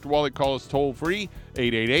talk to Dr. Wallach, call us toll-free,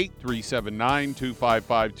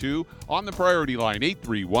 888-379-2552, on the priority line,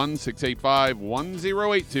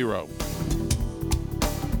 831-685-1080.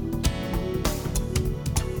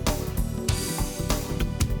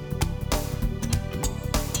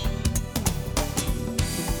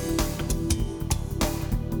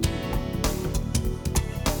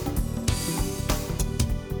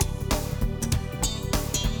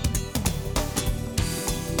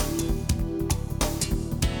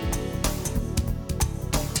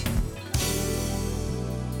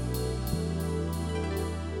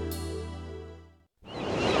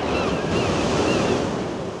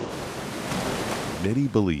 Many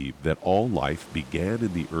believe that all life began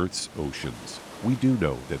in the Earth's oceans. We do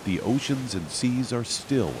know that the oceans and seas are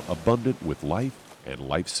still abundant with life and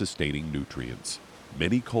life-sustaining nutrients.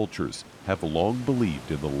 Many cultures have long believed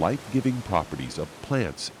in the life-giving properties of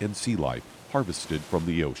plants and sea life harvested from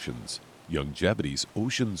the oceans. Youngevity's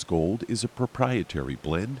Ocean's Gold is a proprietary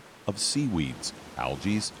blend of seaweeds,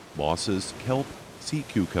 algae, mosses, kelp, sea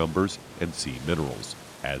cucumbers, and sea minerals,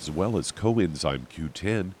 as well as coenzyme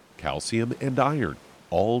Q10, calcium, and iron,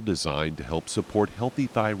 all designed to help support healthy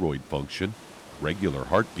thyroid function, regular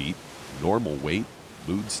heartbeat, normal weight,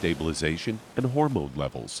 mood stabilization, and hormone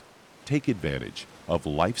levels. Take advantage of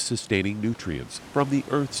life-sustaining nutrients from the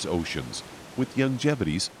Earth's oceans with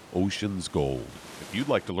Youngevity's Ocean's Gold. If you'd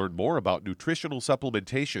like to learn more about nutritional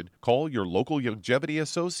supplementation, call your local Youngevity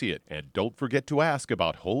associate and don't forget to ask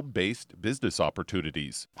about home-based business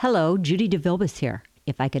opportunities. Hello, Judy DeVilbus here.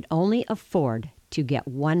 If I could only afford to get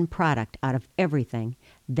one product out of everything,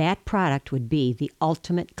 that product would be the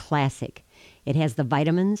Ultimate Classic. It has the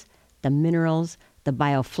vitamins, the minerals, the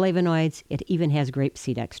bioflavonoids. It even has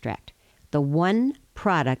grapeseed extract. The one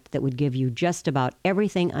product that would give you just about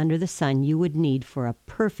everything under the sun you would need for a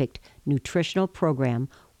perfect nutritional program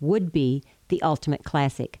would be the Ultimate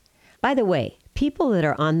Classic. By the way, people that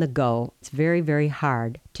are on the go, it's very, very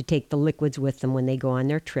hard to take the liquids with them when they go on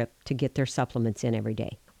their trip to get their supplements in every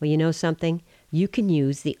day. Well, you know something? You can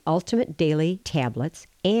use the Ultimate Daily tablets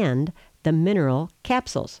and the mineral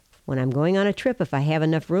capsules. When I'm going on a trip, if I have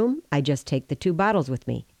enough room, I just take the 2 bottles with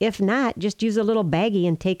me. If not, just use a little baggie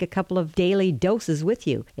and take a couple of daily doses with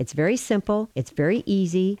you. It's very simple. It's very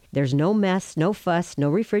easy. There's no mess, no fuss, no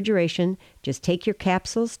refrigeration. Just take your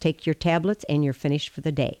capsules, take your tablets, and you're finished for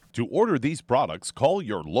the day. To order these products, call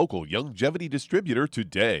your local Youngevity distributor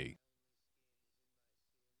today.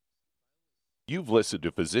 You've listened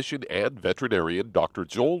to physician and veterinarian Dr.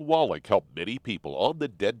 Joel Wallach help many people on the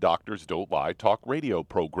Dead Doctors Don't Lie talk radio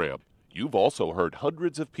program. You've also heard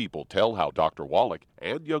hundreds of people tell how Dr. Wallach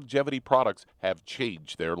and Youngevity products have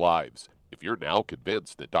changed their lives. If you're now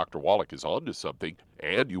convinced that Dr. Wallach is onto something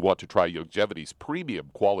and you want to try Youngevity's premium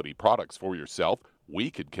quality products for yourself, we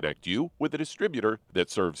can connect you with a distributor that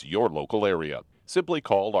serves your local area. Simply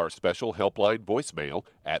call our special helpline voicemail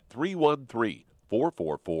at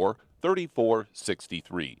 313-444-3463.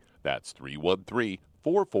 That's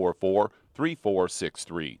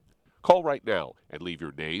 313-444-3463. Call right now and leave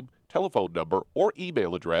your name, telephone number, or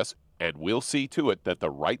email address, and we'll see to it that the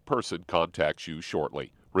right person contacts you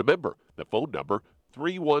shortly. Remember, the phone number,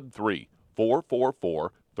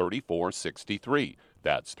 313-444-3463.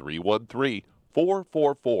 That's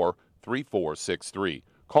 313-444-3463.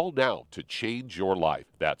 Call now to change your life.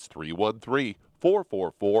 That's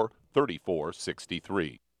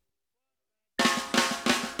 313-444-3463.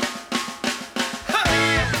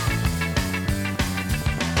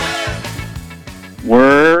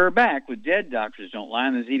 We're back with Dead Doctors Don't Lie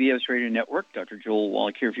on the ZBS Radio Network. Dr. Joel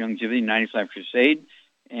Wallach here for Youngevity, 95 Crusade.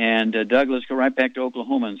 And Doug, let's go right back to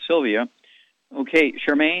Oklahoma and Sylvia. Okay,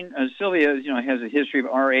 Charmaine, Sylvia, has a history of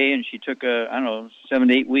RA, and she took a 7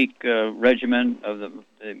 to 8 week regimen of the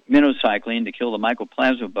minocycline to kill the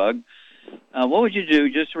mycoplasma bug. What would you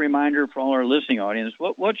do? Just a reminder for all our listening audience.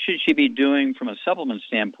 What should she be doing from a supplement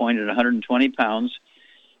standpoint at 120 pounds?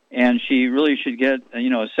 And she really should get,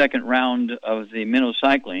 a second round of the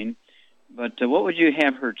minocycline. But what would you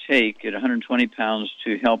have her take at 120 pounds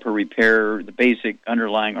to help her repair the basic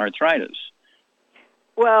underlying arthritis?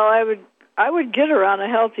 Well, I would get her on a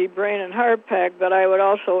healthy brain and heart pack, but I would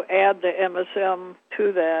also add the MSM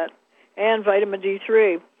to that and vitamin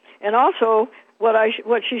D3. And also,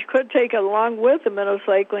 what she could take along with the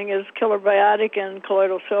minocycline is killer biotic and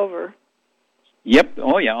colloidal silver. Yep.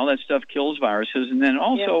 Oh, yeah. All that stuff kills viruses. And then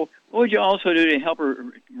also, What would you also do to help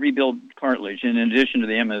her rebuild cartilage in addition to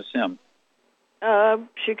the MSM?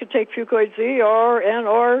 She could take Fucoid Z or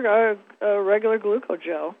regular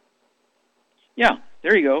glucogel. Yeah,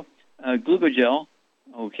 there you go. Glucogel,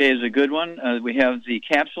 okay, is a good one. We have the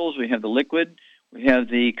capsules. We have the liquid. We have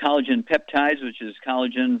the collagen peptides, which is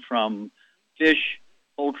collagen from fish,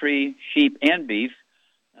 poultry, sheep, and beef.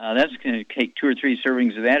 That's going to take 2 or 3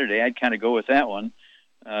 servings of that a day. I'd kind of go with that one.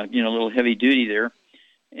 A little heavy duty there.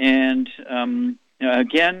 And,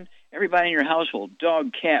 again, everybody in your household,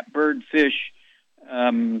 dog, cat, bird, fish,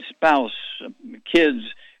 spouse, kids,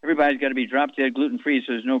 everybody's got to be drop-dead gluten-free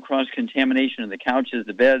so there's no cross-contamination of the couches,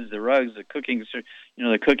 the beds, the rugs, the cooking,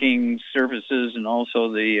 the cooking surfaces, and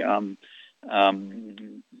also the,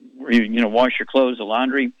 where you wash your clothes, the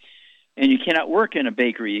laundry. And you cannot work in a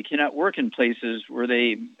bakery. You cannot work in places where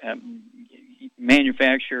they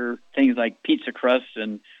manufacture things like pizza crusts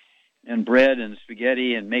and bread and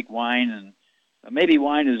spaghetti and make wine. And maybe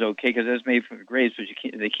wine is okay because that's made from grapes, but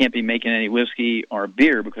they can't be making any whiskey or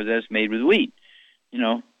beer because that's made with wheat.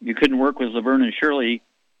 You couldn't work with Laverne and Shirley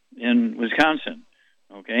in Wisconsin,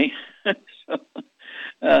 okay? But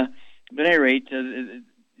at any rate,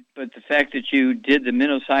 but the fact that you did the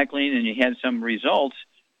minocycline and you had some results,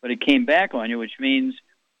 but it came back on you, which means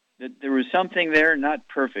that there was something there not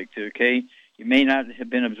perfect, okay? You may not have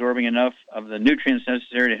been absorbing enough of the nutrients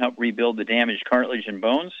necessary to help rebuild the damaged cartilage and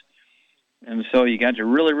bones. And so you got to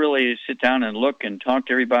really, really sit down and look and talk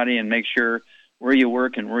to everybody and make sure where you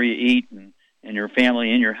work and where you eat and your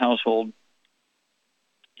family and your household,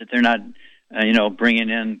 that they're not, bringing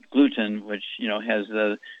in gluten, which, has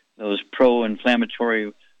those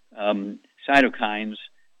pro-inflammatory cytokines,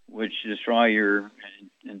 which destroy your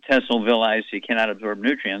intestinal villi, so you cannot absorb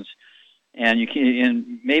nutrients. And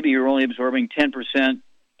maybe you're only absorbing 10%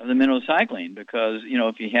 of the minocycline because,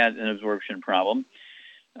 if you had an absorption problem.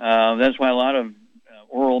 That's why a lot of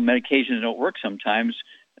oral medications don't work sometimes,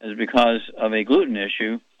 is because of a gluten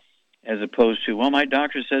issue, as opposed to, my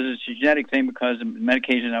doctor says it's a genetic thing because the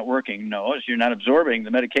medication is not working. No, it's you're not absorbing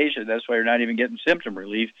the medication. That's why you're not even getting symptom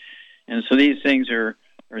relief. And so these things are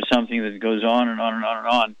something that goes on and on and on and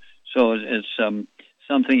on. So it's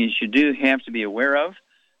something you should have to be aware of.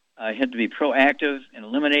 You have to be proactive in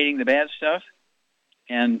eliminating the bad stuff.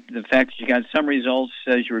 And the fact that you got some results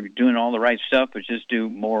says you were doing all the right stuff, but just do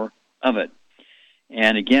more of it.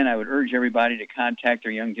 And again, I would urge everybody to contact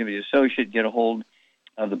their Youngevity associate, get a hold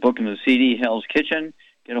of the book and the CD, Hell's Kitchen,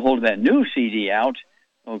 get a hold of that new CD out,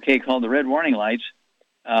 called The Red Warning Lights.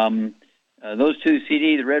 Those two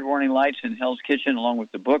CD, The Red Warning Lights and Hell's Kitchen, along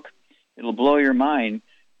with the book, it'll blow your mind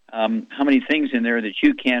how many things in there that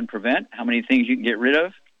you can prevent, how many things you can get rid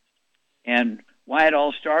of, and why it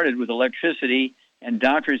all started with electricity and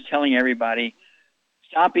doctors telling everybody,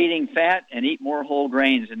 stop eating fat and eat more whole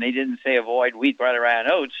grains. And they didn't say avoid wheat, barley, rye,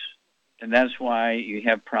 and oats. And that's why you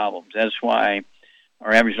have problems. That's why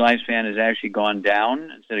our average lifespan has actually gone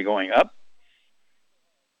down instead of going up.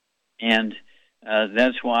 And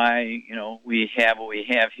that's why, we have what we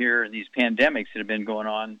have here in these pandemics that have been going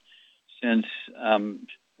on since,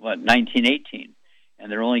 1918.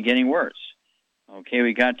 And they're only getting worse.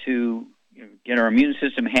 We got to get our immune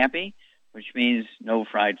system happy, which means no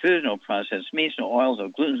fried foods, no processed meats, no oils, no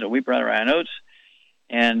gluten, no wheat, barley, rye, and oats.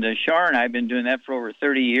 And Char and I have been doing that for over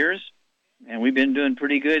 30 years, and we've been doing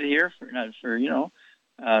pretty good here.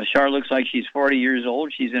 Char looks like she's 40 years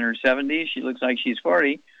old. She's in her 70s. She looks like she's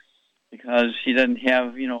 40 because she doesn't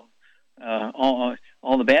have,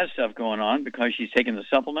 all the bad stuff going on because she's taking the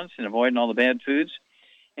supplements and avoiding all the bad foods.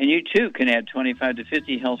 And you, too, can add 25 to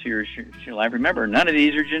 50 healthier years to your life. Remember, none of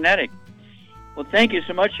these are genetic. Well, thank you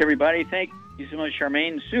so much, everybody. Thank you so much,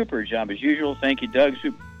 Charmaine. Super job as usual. Thank you, Doug.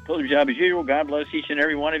 Super job as usual. God bless each and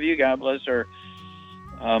every one of you. God bless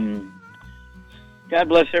God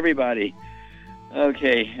bless everybody.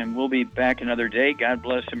 Okay, and we'll be back another day. God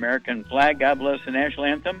bless American flag. God bless the national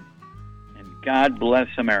anthem. And God bless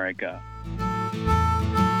America.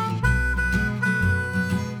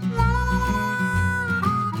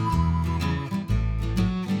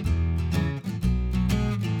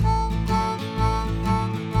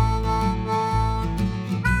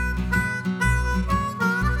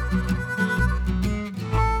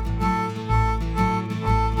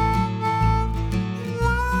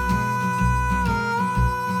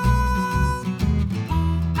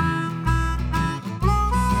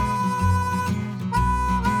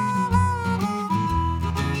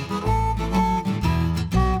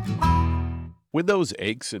 When those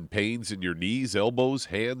aches and pains in your knees, elbows,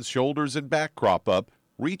 hands, shoulders, and back crop up,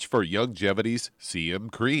 reach for Youngevity's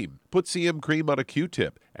CM Cream. Put CM Cream on a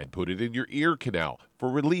Q-tip and put it in your ear canal for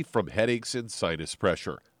relief from headaches and sinus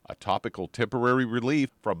pressure. A topical temporary relief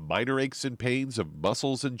from minor aches and pains of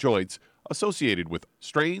muscles and joints associated with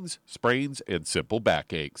strains, sprains, and simple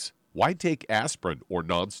backaches. Why take aspirin or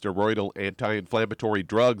non-steroidal anti-inflammatory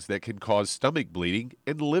drugs that can cause stomach bleeding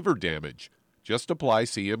and liver damage? Just apply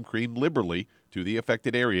CM Cream liberally to the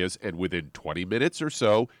affected areas, and within 20 minutes or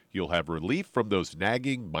so, you'll have relief from those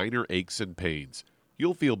nagging minor aches and pains.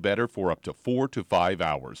 You'll feel better for up to 4 to 5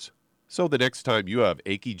 hours. So the next time you have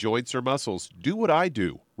achy joints or muscles, do what I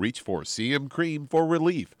do. Reach for CM Cream for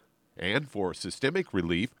relief. And for systemic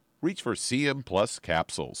relief, reach for CM Plus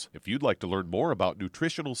capsules. If you'd like to learn more about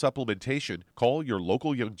nutritional supplementation, call your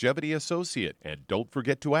local Youngevity associate. And don't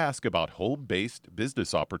forget to ask about home-based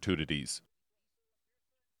business opportunities.